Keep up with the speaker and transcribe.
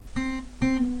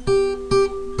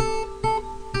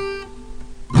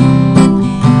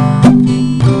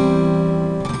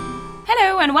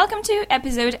welcome to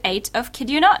episode 8 of Kid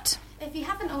You Not. If you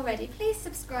haven't already, please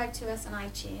subscribe to us on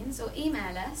iTunes or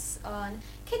email us on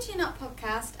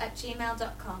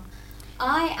kidyouNotpodcast@gmail.com.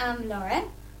 I am Lauren.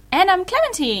 And I'm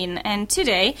Clementine, and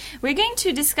today we're going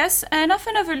to discuss an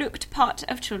often overlooked part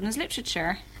of children's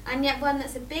literature. And yet one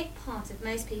that's a big part of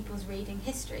most people's reading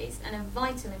histories and of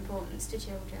vital importance to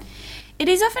children. It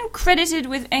is often credited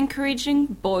with encouraging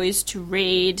boys to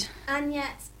read. And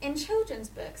yet, in children's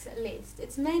books at least,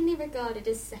 it's mainly regarded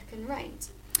as second-rate.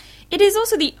 It is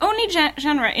also the only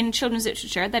genre in children's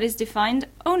literature that is defined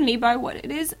only by what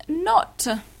it is not.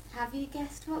 Have you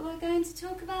guessed what we're going to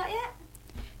talk about yet?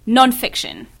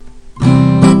 Non-fiction.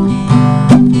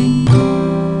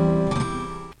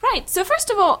 Right, so first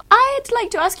of all, I'd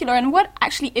like to ask you, Lauren, what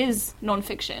actually is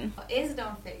non-fiction? What is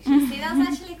non-fiction? See, that's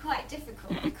actually quite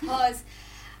difficult because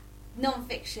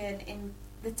non-fiction, in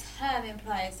the term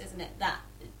implies, doesn't it, that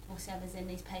whatever's in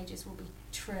these pages will be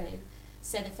true.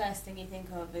 So the first thing you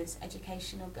think of is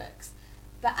educational books.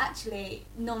 But actually,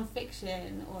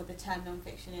 non-fiction, or the term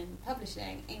non-fiction in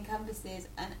publishing, encompasses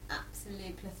an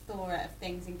absolute plethora of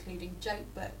things, including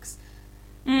joke books.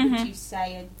 Mm-hmm. Would you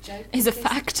say a joke is a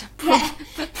fact? Yeah.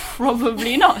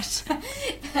 Probably not. But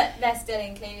they're still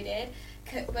included.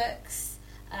 Cookbooks,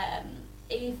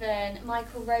 even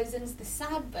Michael Rosen's The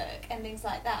Sad Book, and things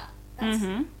like that. That's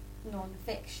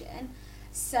non-fiction.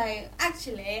 So,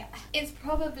 actually, it's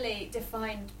probably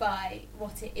defined by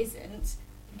what it isn't,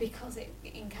 because it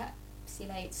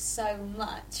encapsulates so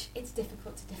much. It's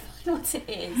difficult to define what it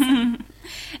is.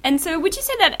 And so would you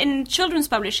say that in children's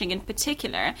publishing in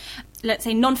particular, let's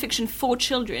say non-fiction for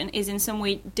children is in some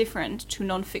way different to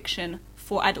non-fiction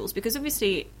for adults? Because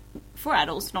obviously for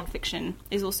adults, non-fiction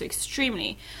is also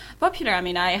extremely popular. I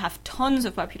mean, I have tons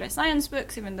of popular science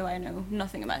books, even though I know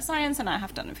nothing about science, and I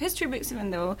have tons of history books,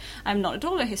 even though I'm not at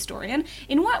all a historian.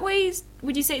 In what ways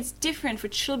would you say it's different for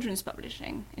children's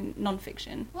publishing in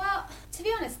non-fiction? Well, to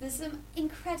be honest, there's some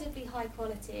incredibly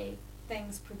high-quality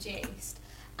things produced,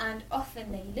 and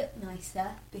often they look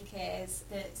nicer because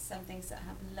there's some things that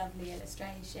have lovely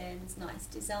illustrations, nice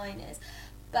designers.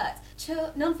 But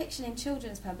non-fiction in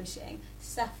children's publishing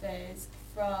suffers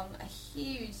from a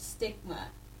huge stigma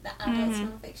that adults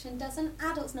non-fiction doesn't.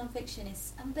 Adults non-fiction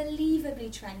is unbelievably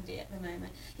trendy at the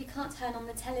moment. You can't turn on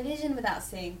the television without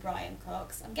seeing Brian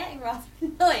Cox. I'm getting rather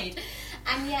annoyed.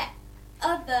 And yet,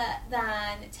 other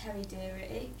than Terry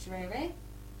Dreary,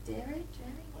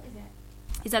 what is it?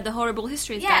 Is that the Horrible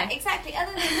Histories guy? Yeah, exactly.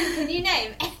 Other than him, can you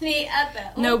name any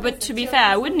other? No, but to be fair,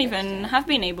 I wouldn't even have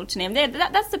been able to name.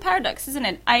 That's the paradox, isn't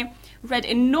it? I read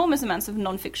enormous amounts of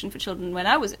non-fiction for children when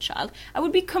I was a child. I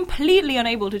would be completely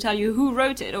unable to tell you who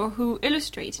wrote it or who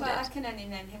illustrated it. Well, I can only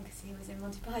name him because he was in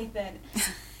Monty Python.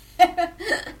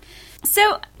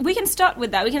 So we can start with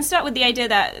that. We can start with the idea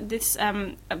that this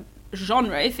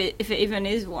genre, if it even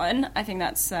is one, I think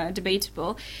that's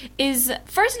debatable, is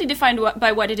firstly defined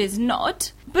by what it is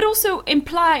not, but also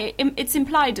it's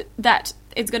implied that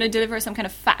it's going to deliver some kind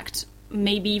of fact,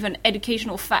 maybe even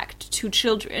educational fact to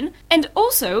children, and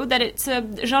also that it's a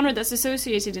genre that's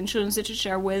associated in children's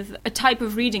literature with a type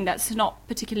of reading that's not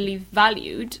particularly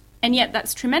valued, and yet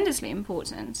that's tremendously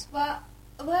important. Well,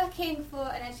 working for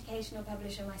an educational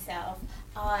publisher myself,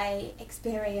 I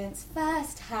experience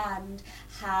firsthand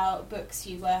how books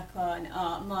you work on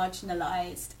are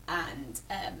marginalised and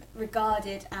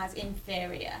regarded as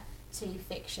inferior to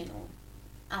fiction or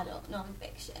adult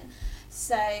non-fiction.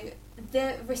 So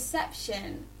the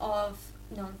reception of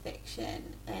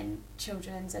non-fiction and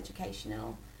children's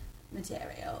educational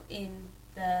material in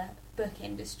the book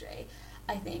industry,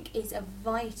 I think, is a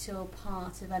vital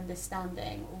part of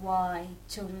understanding why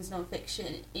children's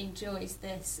non-fiction enjoys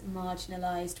this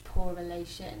marginalised, poor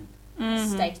relation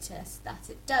status that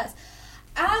it does.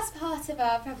 As part of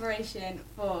our preparation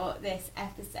for this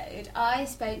episode, I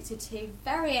spoke to two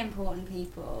very important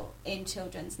people in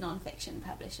children's non-fiction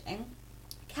publishing.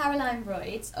 Caroline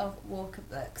Royds of Walker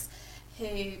Books,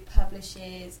 who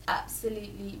publishes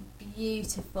absolutely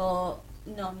beautiful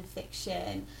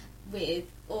non-fiction with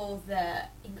all the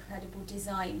incredible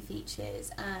design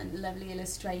features and lovely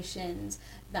illustrations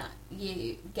that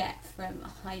you get from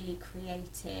highly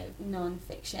creative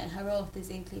non-fiction. Her authors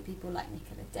include people like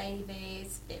Nicola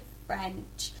Davies, Viv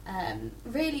French,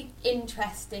 really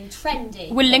interesting,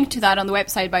 trendy. We'll link to that on the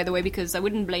website, by the way, because I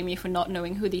wouldn't blame you for not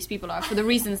knowing who these people are for the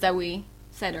reasons that we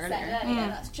said earlier.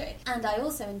 That's true. And I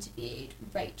also interviewed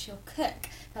Rachel Cook,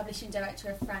 publishing director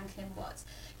of Franklin Watts,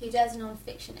 who does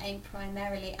non-fiction aimed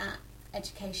primarily at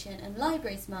education and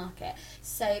libraries market.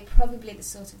 So probably the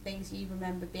sort of things you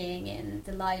remember being in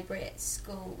the library at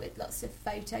school, with lots of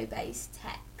photo-based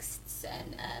texts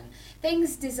and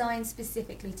things designed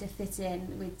specifically to fit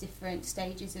in with different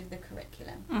stages of the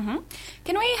curriculum. Mm-hmm.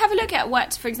 Can we have a look at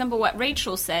what, for example, what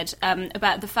Rachel said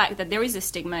about the fact that there is a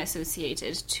stigma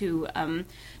associated to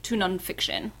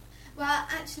non-fiction? Well,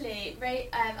 actually,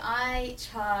 I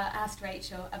asked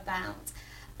Rachel about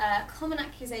a common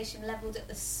accusation levelled at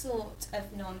the sort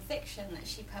of non-fiction that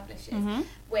she publishes,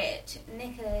 which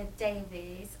Nicola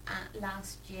Davies at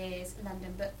last year's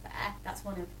London Book Fair, that's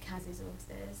one of Kaz's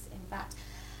authors, in fact,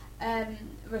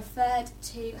 referred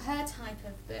to her type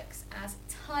of books as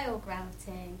tile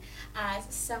grouting, as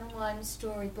someone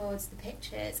storyboards the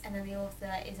pictures and then the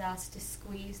author is asked to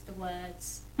squeeze the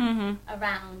words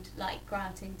around like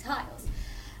grouting tiles.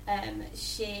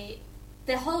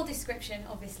 The whole description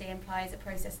obviously implies a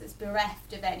process that's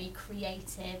bereft of any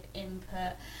creative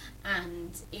input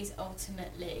and is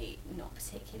ultimately not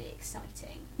particularly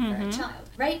exciting for a child.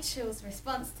 Rachel's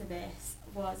response to this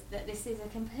was that this is a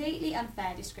completely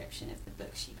unfair description of the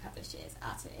books she publishes,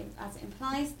 as it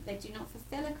implies that they do not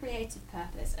fulfil a creative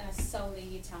purpose and are solely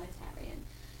utilitarian.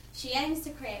 She aims to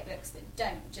create books that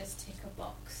don't just tick a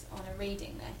box on a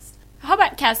reading list. How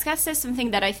about Kaz? Kaz says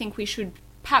something that I think we should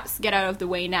perhaps get out of the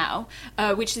way now,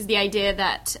 which is the idea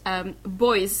that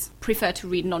boys prefer to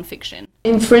read non-fiction.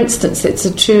 For instance, it's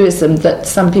a truism that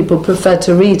some people prefer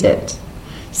to read it.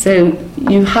 So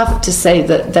you have to say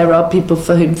that there are people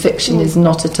for whom fiction is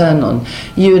not a turn-on.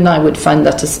 You and I would find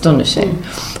that astonishing.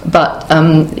 But,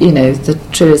 the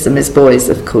truism is boys,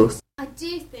 of course. I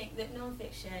do think that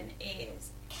non-fiction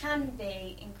can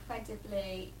be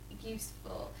incredibly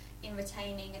useful in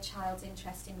retaining a child's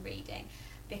interest in reading,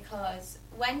 because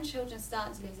when children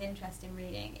start to lose interest in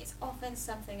reading, it's often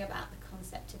something about the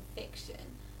concept of fiction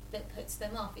that puts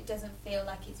them off. It doesn't feel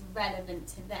like it's relevant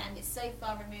to them. It's so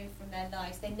far removed from their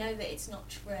lives. They know that it's not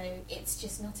true. It's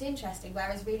just not interesting.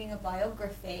 Whereas reading a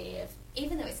biography,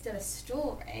 even though it's still a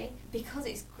story, because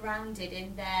it's grounded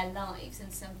in their lives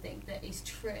and something that is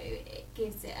true, it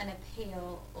gives it an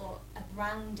appeal or a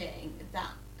grounding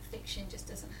that fiction just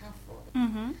doesn't have for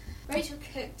them. Rachel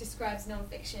Cook describes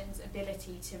non-fiction's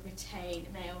ability to retain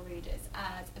male readers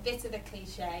as a bit of a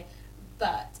cliche,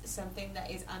 but something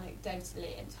that is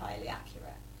anecdotally entirely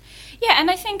accurate. Yeah, and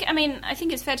I think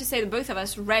it's fair to say that both of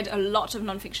us read a lot of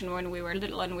non-fiction when we were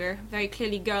little, and we're very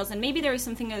clearly girls, and maybe there is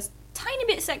something as tiny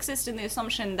bit sexist in the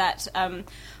assumption that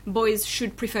boys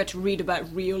should prefer to read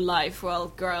about real life, while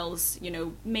girls,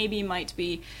 maybe might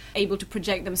be able to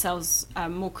project themselves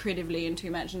more creatively into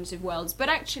imaginative worlds. But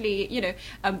actually,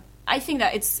 I think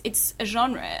that it's a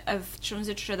genre of children's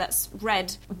literature that's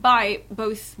read by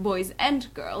both boys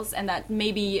and girls, and that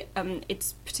maybe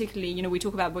it's particularly, we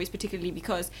talk about boys particularly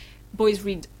because boys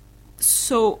read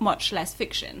so much less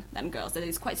fiction than girls, that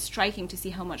it's quite striking to see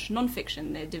how much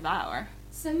non-fiction they devour.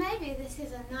 So maybe this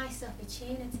is a nice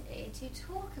opportunity to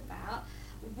talk about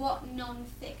what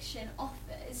non-fiction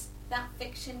offers that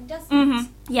fiction doesn't.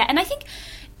 Yeah, and I think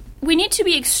we need to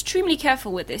be extremely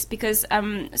careful with this because,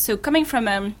 so coming from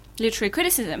a literary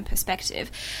criticism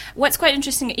perspective, what's quite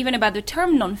interesting even about the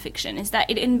term non-fiction is that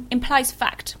it implies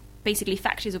fact. Basically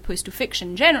fact as opposed to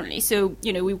fiction generally, so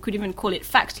we could even call it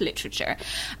fact literature,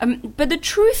 but the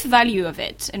truth value of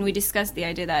it, and we discussed the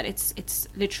idea that it's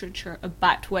literature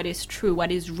about what is true,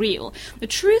 what is real. The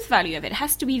truth value of it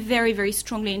has to be very, very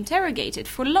strongly interrogated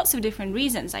for lots of different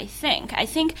reasons. I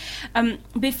think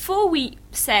before we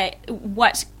say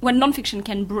what non-fiction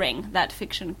can bring that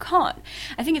fiction can't,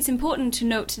 I think it's important to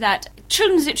note that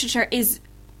children's literature is,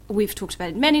 we've talked about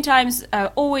it many times,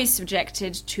 always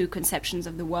subjected to conceptions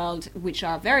of the world which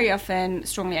are very often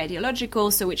strongly ideological,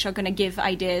 so which are going to give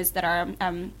ideas that are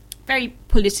very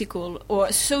political or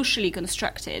socially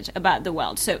constructed about the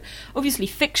world. So obviously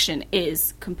fiction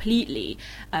is completely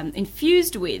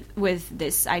infused with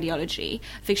this ideology,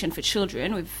 fiction for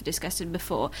children, we've discussed it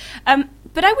before.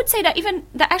 But I would say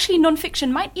that actually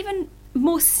non-fiction might even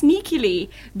more sneakily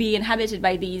be inhabited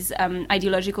by these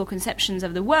ideological conceptions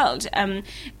of the world.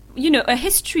 A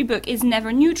history book is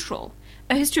never neutral.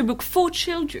 A history book for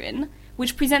children,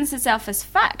 which presents itself as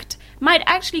fact, might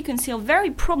actually conceal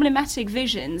very problematic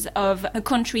visions of a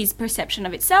country's perception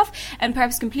of itself and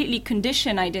perhaps completely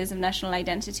condition ideas of national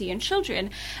identity in children.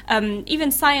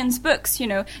 Even science books,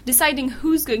 deciding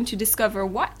who's going to discover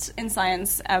what in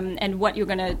science and what you're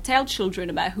going to tell children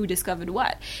about who discovered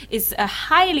what is a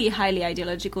highly, highly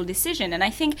ideological decision. And I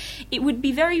think it would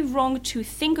be very wrong to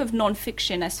think of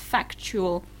non-fiction as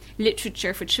factual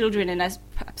literature for children and as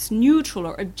perhaps neutral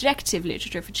or objective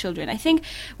literature for children. I think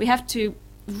we have to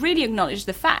really acknowledge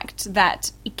the fact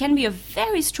that it can be a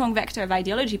very strong vector of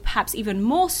ideology, perhaps even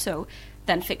more so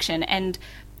than fiction. And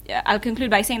I'll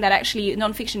conclude by saying that actually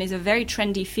non-fiction is a very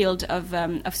trendy field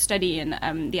of study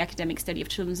in the academic study of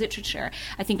children's literature.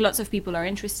 I think lots of people are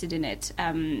interested in it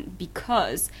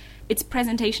because its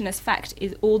presentation as fact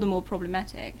is all the more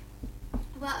problematic.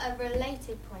 Well, a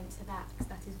related point to that, because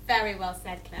that is very well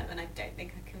said, Claire, and I don't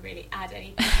think I can really add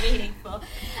anything meaningful.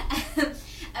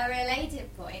 A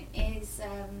related point is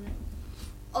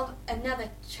of another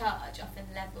charge often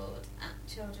levelled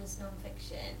at children's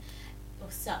non-fiction, or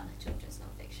some children's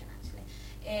non-fiction actually,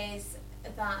 is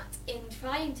that in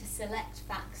trying to select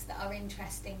facts that are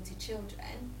interesting to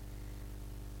children,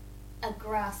 a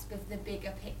grasp of the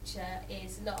bigger picture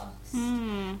is lost.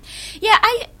 Yeah,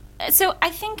 I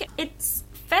think it's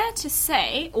fair to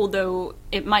say, although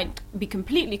it might be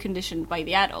completely conditioned by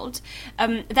the adult,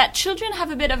 that children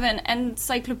have a bit of an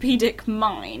encyclopedic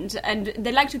mind and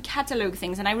they like to catalogue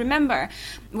things. And I remember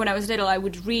when I was little, I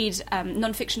would read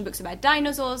non-fiction books about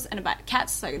dinosaurs and about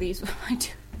cats. So these were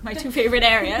my two favorite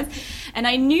areas. And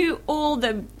I knew all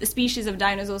the species of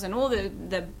dinosaurs and all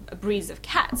the breeds of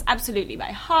cats absolutely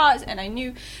by heart. And I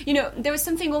knew, there was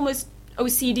something almost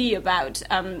OCD about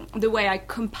the way I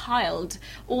compiled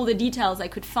all the details I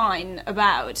could find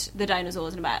about the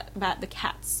dinosaurs and about the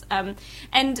cats.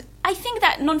 And I think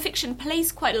that non-fiction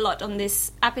plays quite a lot on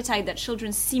this appetite that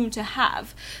children seem to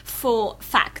have for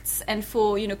facts and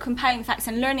for, compiling facts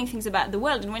and learning things about the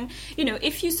world. And when,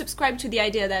 if you subscribe to the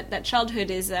idea that childhood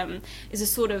is a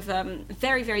sort of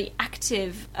very, very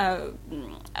active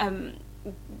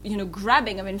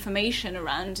grabbing of information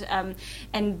around,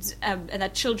 and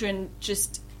that children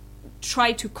just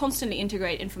try to constantly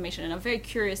integrate information and are very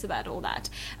curious about all that.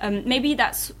 Maybe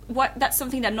that's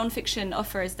something that non-fiction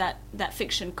offers that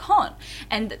fiction can't,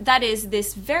 and that is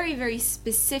this very, very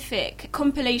specific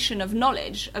compilation of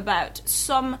knowledge about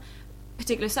some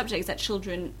particular subjects that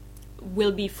children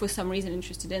will be for some reason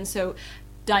interested in. So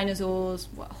dinosaurs,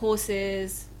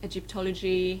 horses,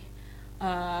 Egyptology,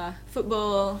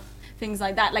 football, things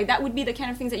like that. Like, that would be the kind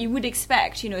of things that you would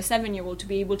expect, a 7-year-old to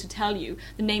be able to tell you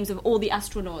the names of all the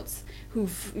astronauts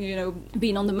who've,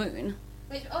 been on the moon.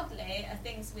 Which, oddly, are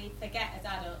things we forget as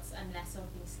adults, unless,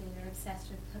 obviously, we're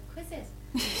obsessed with quizzes.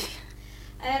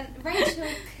 Rachel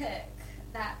Cook,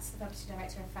 that's the publishing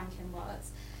director of Franklin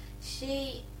Watts,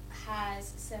 she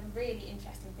has some really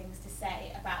interesting things to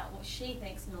say about what she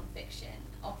thinks non-fiction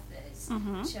offers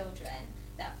children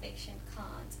that fiction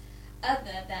can't.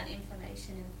 Other than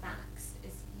information and facts,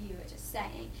 as you were just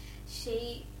saying,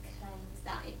 she claims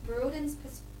that it broadens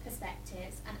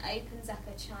perspectives and opens up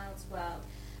a child's world,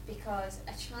 because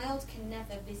a child can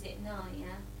never visit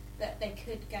Narnia, but they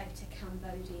could go to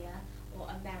Cambodia or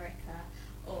America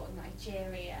or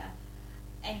Nigeria,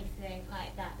 anything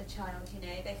like that. The child,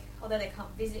 although they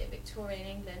can't visit Victorian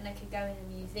England, they could go in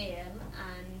a museum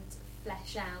and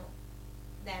flesh out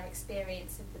their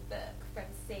experience of the book from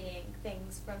seeing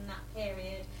things from that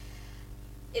period.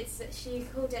 She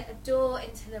called it a door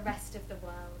into the rest of the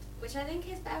world, which I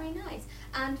think is very nice.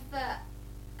 And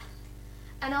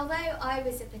although I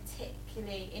was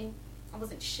I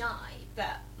wasn't shy,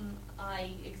 but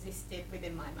I existed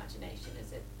within my imagination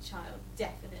as a child,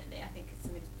 definitely. I think it's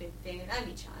something to do with being an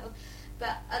only child.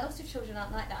 But a lot of children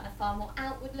aren't like that and are far more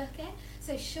outward looking.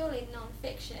 So surely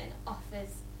non-fiction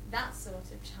offers that sort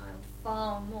of child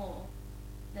far more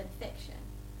than fiction.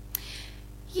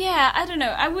 Yeah, I don't know.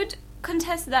 I would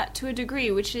contest that to a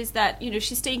degree, which is that,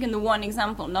 she's taken the one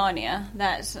example, Narnia,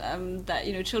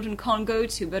 that children can't go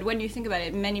to. But when you think about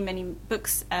it, many, many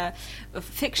books of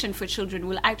fiction for children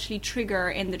will actually trigger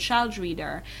in the child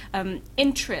reader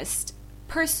interest,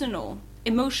 personal,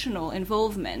 emotional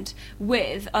involvement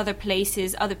with other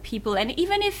places, other people, and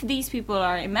even if these people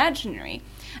are imaginary,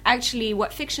 actually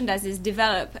what fiction does is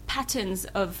develop patterns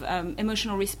of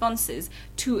emotional responses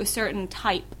to a certain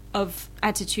type of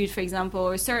attitude, for example,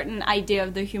 or a certain idea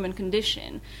of the human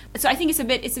condition. So I think it's a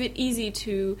bit easy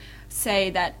to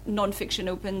say that non-fiction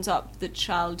opens up the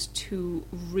child to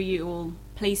real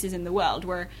places in the world,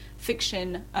 where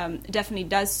fiction definitely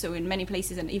does so in many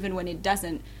places, and even when it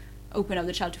doesn't open up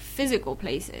the child to physical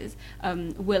places,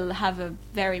 will have a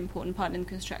very important part in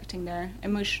constructing their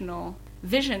emotional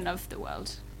vision of the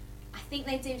world. I think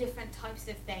they do different types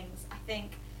of things. I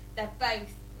think they're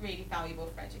both really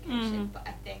valuable for education, but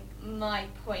I think my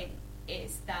point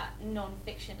is that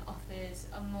non-fiction offers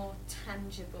a more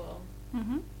tangible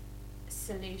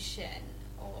solution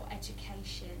or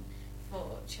education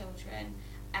for children,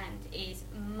 and is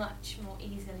much more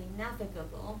easily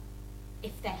navigable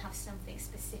if they have something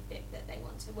specific that they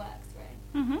want to work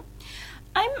through.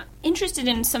 I'm interested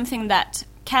in something that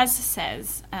Kaz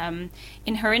says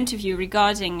in her interview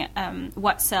regarding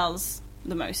what sells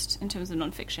the most in terms of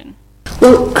non-fiction?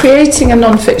 Well, creating a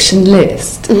non-fiction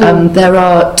list, there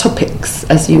are topics,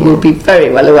 as you will be very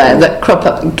well aware, that crop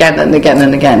up again and again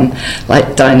and again,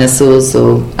 like dinosaurs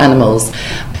or animals.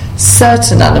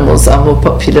 Certain animals are more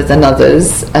popular than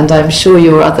others, and I'm sure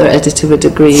your other editor would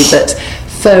agree that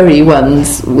furry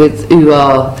ones with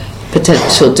ooh-ah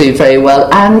potential do very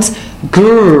well, and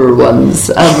grrr ones,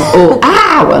 or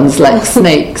ah ones like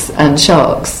snakes and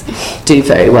sharks do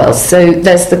very well. So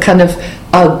there's the kind of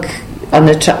ugh,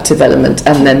 unattractive element,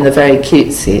 and then the very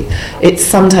cutesy. It's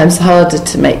sometimes harder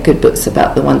to make good books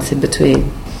about the ones in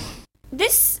between.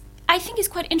 This, I think, is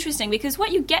quite interesting, because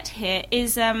what you get here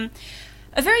is a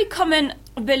very common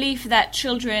belief that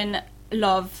children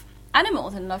love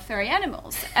animals and love furry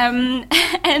animals.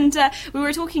 And we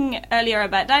were talking earlier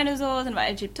about dinosaurs and about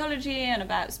Egyptology and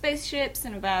about spaceships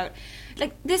and about...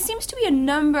 like, there seems to be a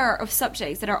number of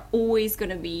subjects that are always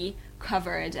going to be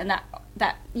covered, and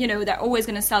that you know, they're always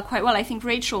going to sell quite well. I think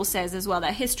Rachel says as well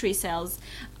that history sales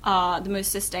are the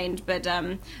most sustained, but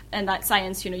and that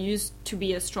science, you know, used to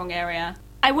be a strong area.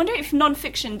 I wonder if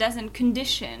non-fiction doesn't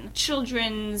condition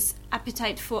children's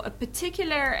appetite for a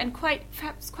particular and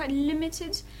perhaps quite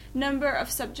limited number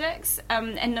of subjects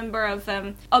and number of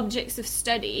objects of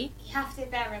study. You have to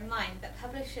bear in mind that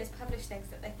publishers publish things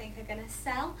that they think are going to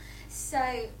sell.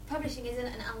 So publishing isn't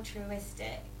an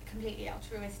completely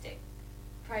altruistic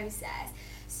process.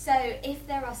 So if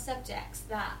there are subjects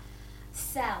that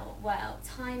sell well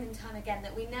time and time again,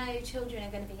 that we know children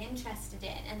are going to be interested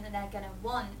in and that they're going to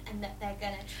want and that they're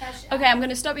going to treasure. Okay, I'm going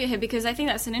to stop you here, because I think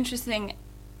that's an interesting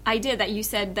idea that you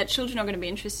said, that children are going to be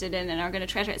interested in and are going to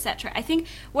treasure, etc. I think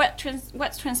what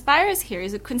transpires here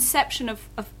is a conception of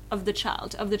the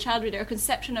child reader, a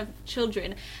conception of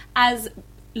children as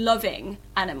loving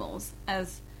animals,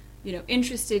 as, you know,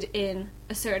 interested in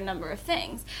a certain number of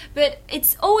things. But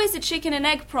it's always a chicken and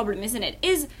egg problem, isn't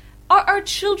it? Are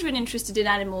children interested in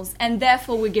animals and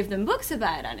therefore we give them books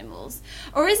about animals?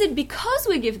 Or is it because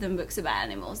we give them books about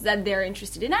animals that they're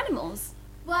interested in animals?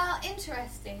 Well,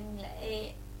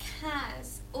 interestingly,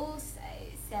 Kaz also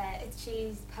said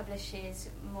she publishes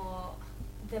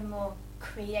the more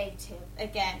creative,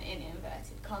 again in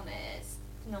inverted commas,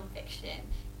 non-fiction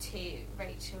to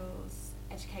Rachel's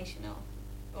educational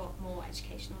or more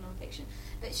educational non-fiction.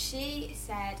 But she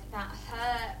said that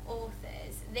her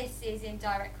authors, this is in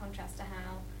direct contrast to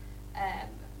how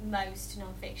most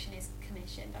non-fiction is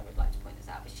commissioned, I would like to point this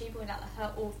out, but she pointed out that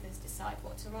her authors decide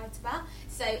what to write about.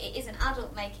 So it is an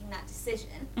adult making that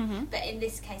decision, but in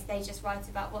this case they just write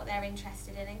about what they're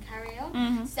interested in and carry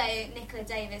on. So Nicola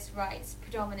Davis writes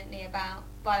predominantly about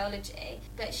biology,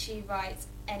 but she writes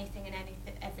anything and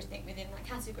everything within that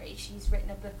category. She's written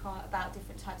a book about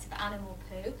different types of animal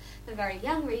poo for very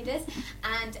young readers,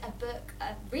 and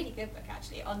a really good book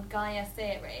actually, on Gaia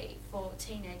theory for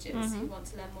teenagers who want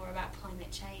to learn more about climate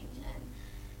change and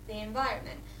the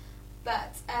environment.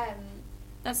 But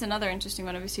that's another interesting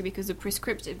one, obviously, because the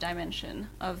prescriptive dimension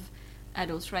of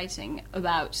adults writing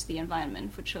about the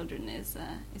environment for children is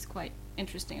quite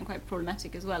interesting and quite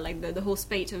problematic as well. Like the whole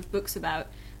spate of books about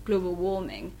global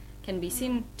warming can be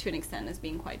seen to an extent as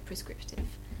being quite prescriptive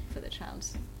for the child.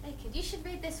 Okay, you should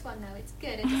read this one though, it's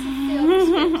good, it doesn't feel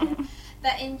prescriptive.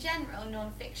 But in general,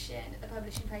 non-fiction, the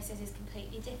publishing process is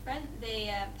completely different.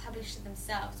 The publisher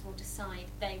themselves will decide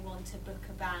they want a book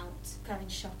about going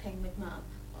shopping with mum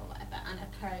or whatever, and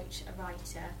approach a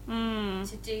writer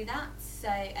to do that.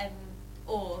 So,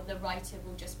 or the writer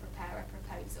will just prepare a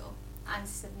proposal and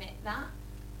submit that.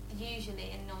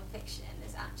 Usually in non-fiction,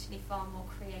 there's actually far more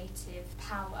creative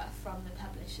power from the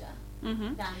publisher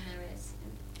than there is.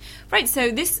 Right,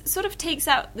 so this sort of takes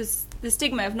out the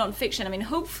stigma of non-fiction. I mean,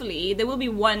 hopefully there will be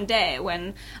one day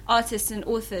when artists and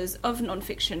authors of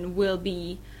non-fiction will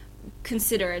be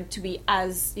considered to be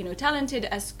as, you know, talented,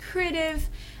 as creative,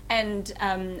 and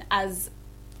as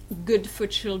good for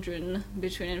children,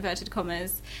 between inverted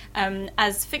commas,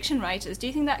 as fiction writers. Do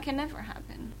you think that can never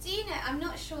happen? Do you know, I'm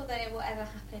not sure that it will ever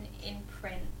happen in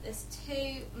print. There's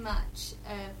too much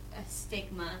of a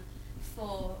stigma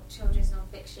for children's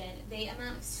non-fiction. The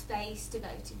amount of space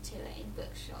devoted to it in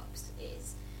bookshops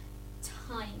is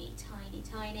tiny, tiny,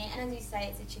 tiny. And as you say,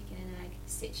 it's a chicken and egg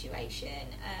situation,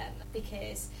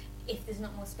 because if there's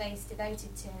not more space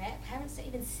devoted to it, parents don't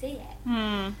even see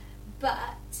it.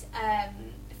 But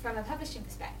from a publishing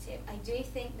perspective, I do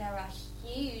think there are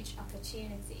huge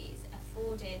opportunities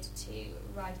afforded to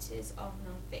writers of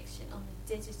non-fiction on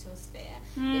the digital sphere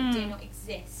that do not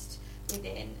exist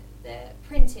within the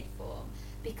printed form,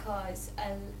 because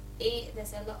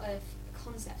there's a lot of the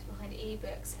concepts behind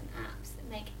ebooks and apps that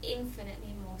make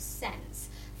infinitely more sense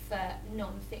for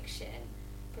non-fiction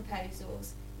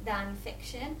proposals than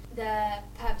fiction. The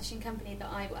publishing company that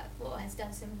I work for has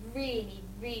done some really,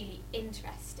 really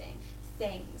interesting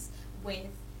things with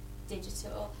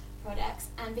digital products,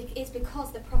 and it's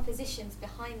because the propositions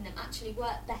behind them actually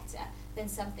work better than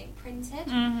something printed.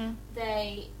 Mm-hmm.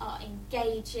 They are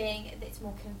engaging, it's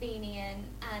more convenient,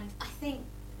 and I think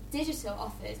digital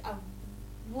offers a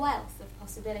wealth of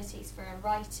possibilities for a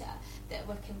writer that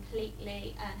were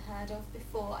completely unheard of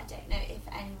before. I don't know if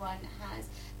anyone has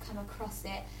come across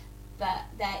it, but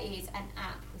there is an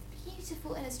app with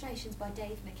beautiful illustrations by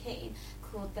Dave McKean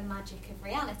called The Magic of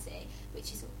Reality,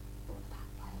 which is all about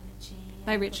biology.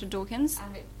 By Richard Dawkins.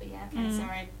 Sorry,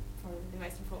 probably the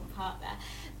most important part there.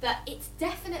 But it's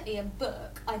definitely a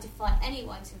book. I defy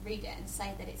anyone to read it and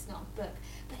say that it's not a book.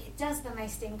 But it does the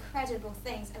most incredible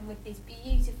things, and with these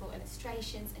beautiful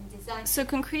illustrations and designs. So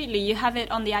concretely, you have it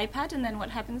on the iPad, and then what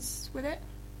happens with it?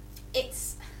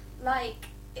 It's like,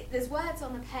 there's words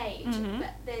on the page, Mm-hmm.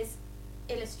 but there's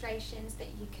illustrations that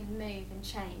you can move and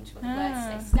change when the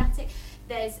words stay static.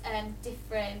 There's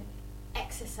different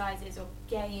exercises or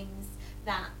games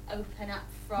that open up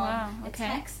from a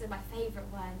text. So my favourite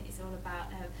one is all about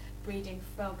breeding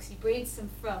frogs. You breed some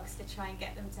frogs to try and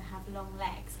get them to have long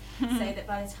legs, so that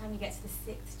by the time you get to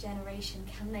the 6th generation,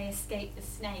 can they escape the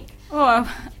snake? Oh,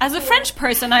 as a French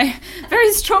person, I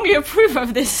very strongly approve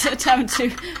of this attempt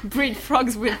to breed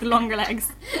frogs with longer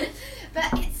legs.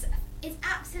 But it's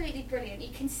absolutely brilliant.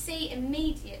 You can see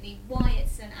immediately why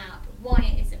it's an app,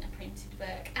 why it isn't a printed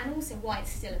book, and also why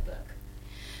it's still a book.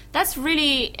 That's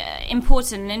really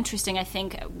important and interesting, I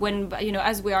think, when,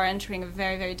 as we are entering a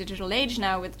very, very digital age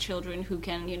now with children who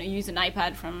can, use an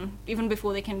iPad from even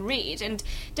before they can read. And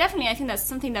definitely, I think that's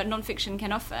something that non-fiction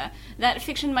can offer, that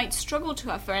fiction might struggle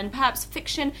to offer, and perhaps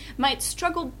fiction might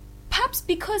struggle perhaps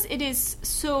because it is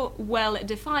so well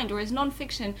defined, whereas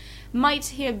non-fiction might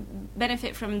here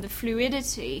benefit from the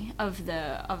fluidity of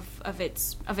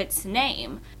its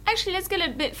name. Actually, let's get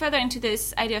a bit further into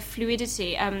this idea of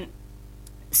fluidity.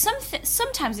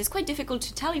 Sometimes it's quite difficult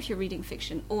to tell if you're reading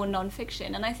fiction or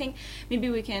non-fiction, and I think maybe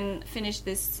we can finish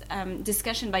this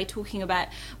discussion by talking about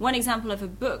one example of a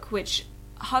book which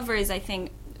hovers, I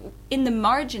think, in the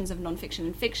margins of non-fiction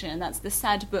and fiction, and that's The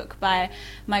Sad Book by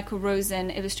Michael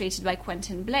Rosen, illustrated by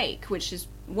Quentin Blake, which is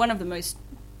one of the most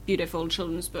beautiful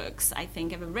children's books I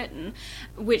think ever written,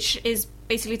 which is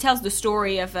basically tells the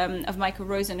story of Michael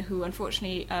Rosen, who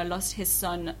unfortunately lost his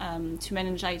son to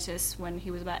meningitis when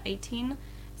he was about 18.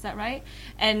 Is that right?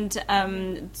 And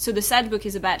so The Sad Book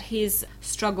is about his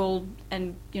struggle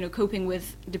and coping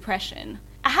with depression.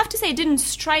 I have to say, it didn't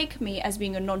strike me as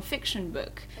being a non-fiction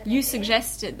book. You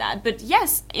suggested that, but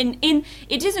yes,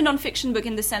 it is a non-fiction book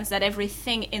in the sense that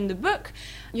everything in the book,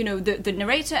 the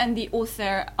narrator and the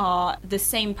author are the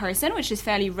same person, which is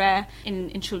fairly rare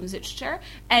in children's literature,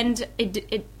 and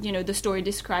it the story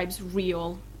describes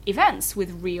real events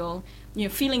with real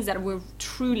feelings that were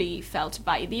truly felt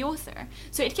by the author.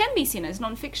 So it can be seen as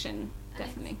non-fiction,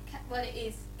 definitely. Well, it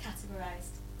is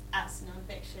categorised as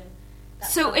non-fiction.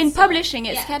 So in publishing,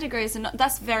 it's categories, and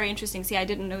that's very interesting. See, I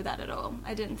didn't know that at all.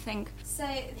 I didn't think. So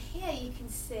here you can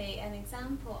see an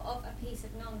example of a piece of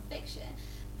non-fiction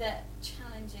that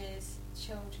challenges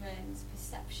children's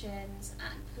perceptions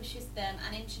and pushes them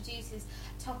and introduces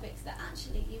topics that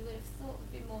actually you would have thought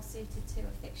would be more suited to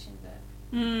a fiction book.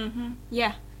 Mm-hmm.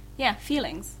 Yeah,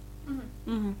 feelings.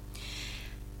 Mm-hmm.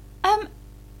 Mm-hmm.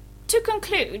 To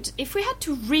conclude, if we had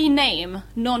to rename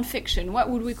non-fiction, what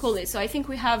would we call it? So I think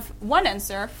we have one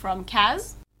answer from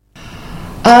Kaz.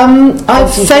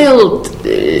 I've failed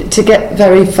to get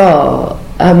very far.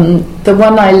 The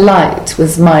one I liked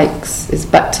was Mike's. It's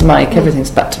back to Mike. Everything's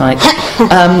back to Mike.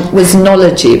 Was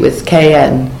Knology with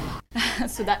KN.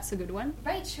 So that's a good one.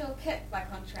 Rachel Cook, by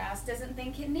contrast, doesn't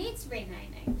think it needs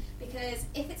renaming, because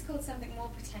if it's called something more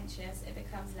pretentious, it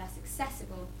becomes less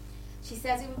accessible. She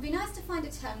says it would be nice to find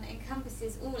a term that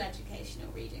encompasses all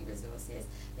educational reading resources,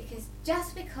 because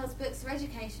just because books are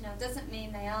educational doesn't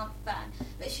mean they aren't fun.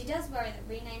 But she does worry that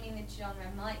renaming the genre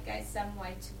might go some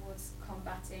way towards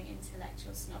combating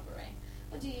intellectual snobbery.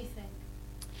 What do you think?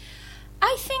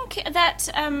 I think that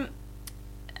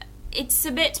it's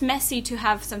a bit messy to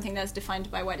have something that's defined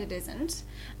by what it isn't.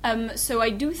 So I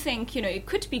do think, it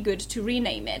could be good to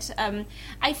rename it.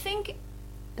 I think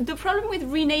the problem with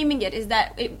renaming it is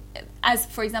that as,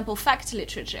 for example, fact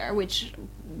literature, which,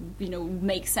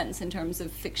 makes sense in terms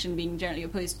of fiction being generally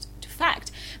opposed to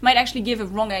fact, might actually give a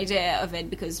wrong idea of it,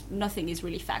 because nothing is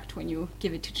really fact when you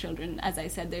give it to children. As I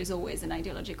said, there's always an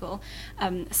ideological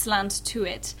slant to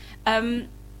it.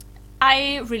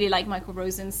 I really like Michael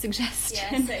Rosen's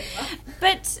suggestion. Yeah, so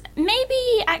But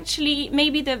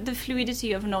maybe the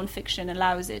fluidity of non-fiction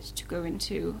allows it to go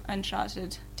into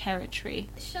uncharted territory.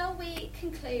 Shall we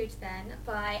conclude then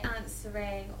by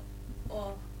answering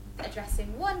or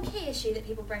addressing one key issue that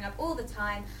people bring up all the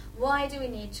time? Why do we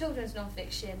need children's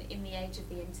non-fiction in the age of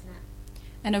the internet?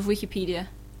 And of Wikipedia.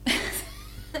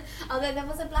 Although there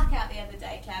was a blackout the other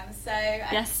day, Clem, so...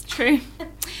 Yes, true.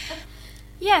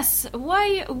 Yes,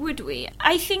 why would we?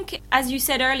 I think, as you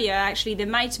said earlier, actually, there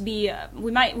might be we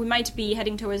might be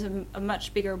heading towards a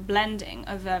much bigger blending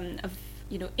of the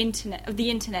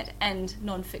internet and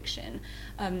non-fiction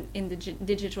in the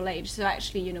digital age. So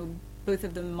actually, both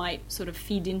of them might sort of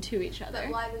feed into each other.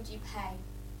 But why would you pay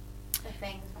for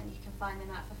things when you can find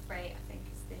them out for free? I think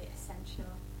is the essential.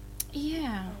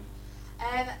 Yeah.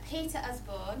 Peter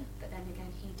Usborne, but then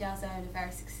again he does own a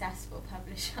very successful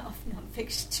publisher of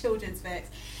non-fiction children's books,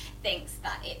 thinks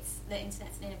that the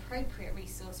internet's an inappropriate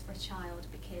resource for a child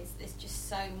because there's just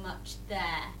so much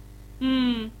there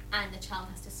and the child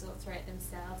has to sort through it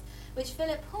themselves, which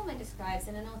Philip Pullman describes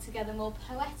in an altogether more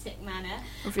poetic manner.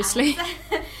 Obviously.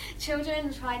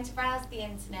 Children trying to browse the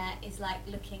internet is like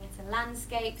looking at a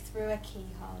landscape through a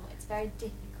keyhole. It's very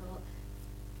difficult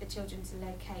for children to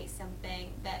locate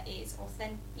something that is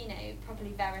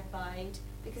properly verified,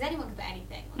 because anyone can put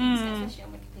anything on the internet, especially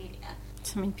on Wikipedia.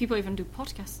 I mean, people even do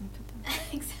podcasts and put them.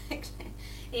 Exactly.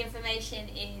 The information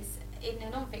is in a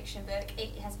non-fiction book.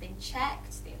 It has been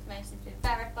checked. The information has been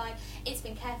verified. It's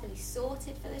been carefully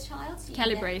sorted for the child. So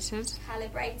Calibrated.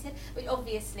 Which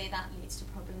obviously that leads to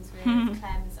problems with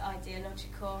Clem's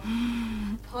ideological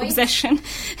point. Obsession.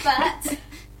 But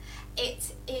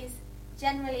it is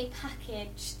generally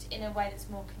packaged in a way that's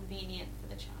more convenient for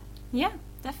the child. Yeah,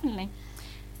 definitely.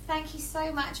 Thank you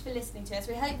so much for listening to us.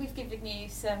 We hope we've given you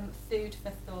some food for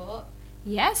thought.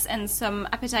 Yes, and some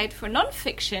appetite for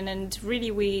non-fiction, and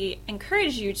really we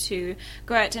encourage you to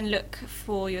go out and look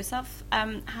for yourself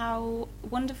how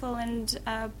wonderful and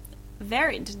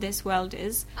varied this world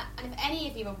is. And if any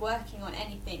of you are working on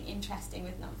anything interesting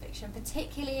with non-fiction,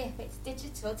 particularly if it's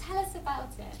digital, tell us about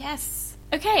it. Yes.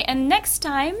 Okay, and next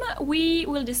time we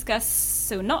will discuss,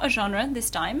 so not a genre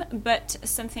this time, but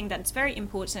something that's very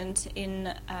important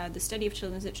in the study of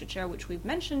children's literature, which we've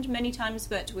mentioned many times,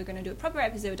 but we're going to do a proper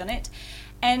episode on it,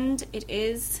 and it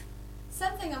is...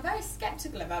 something I'm very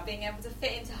sceptical about being able to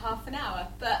fit into half an hour,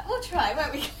 but we'll try,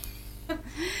 won't we?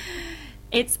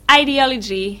 It's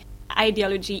ideology.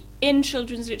 Ideology in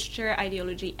children's literature,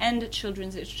 ideology and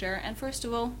children's literature, and first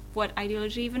of all, what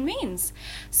ideology even means.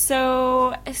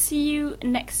 So, see you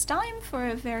next time for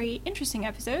a very interesting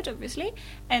episode, obviously.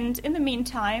 And in the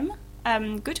meantime,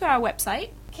 go to our website,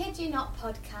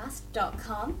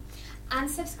 kidyouNotPodcast.com, and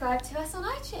subscribe to us on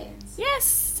iTunes.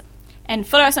 Yes! And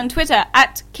follow us on Twitter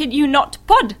at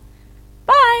kidyouNotPod.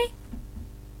 Bye!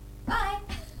 Bye!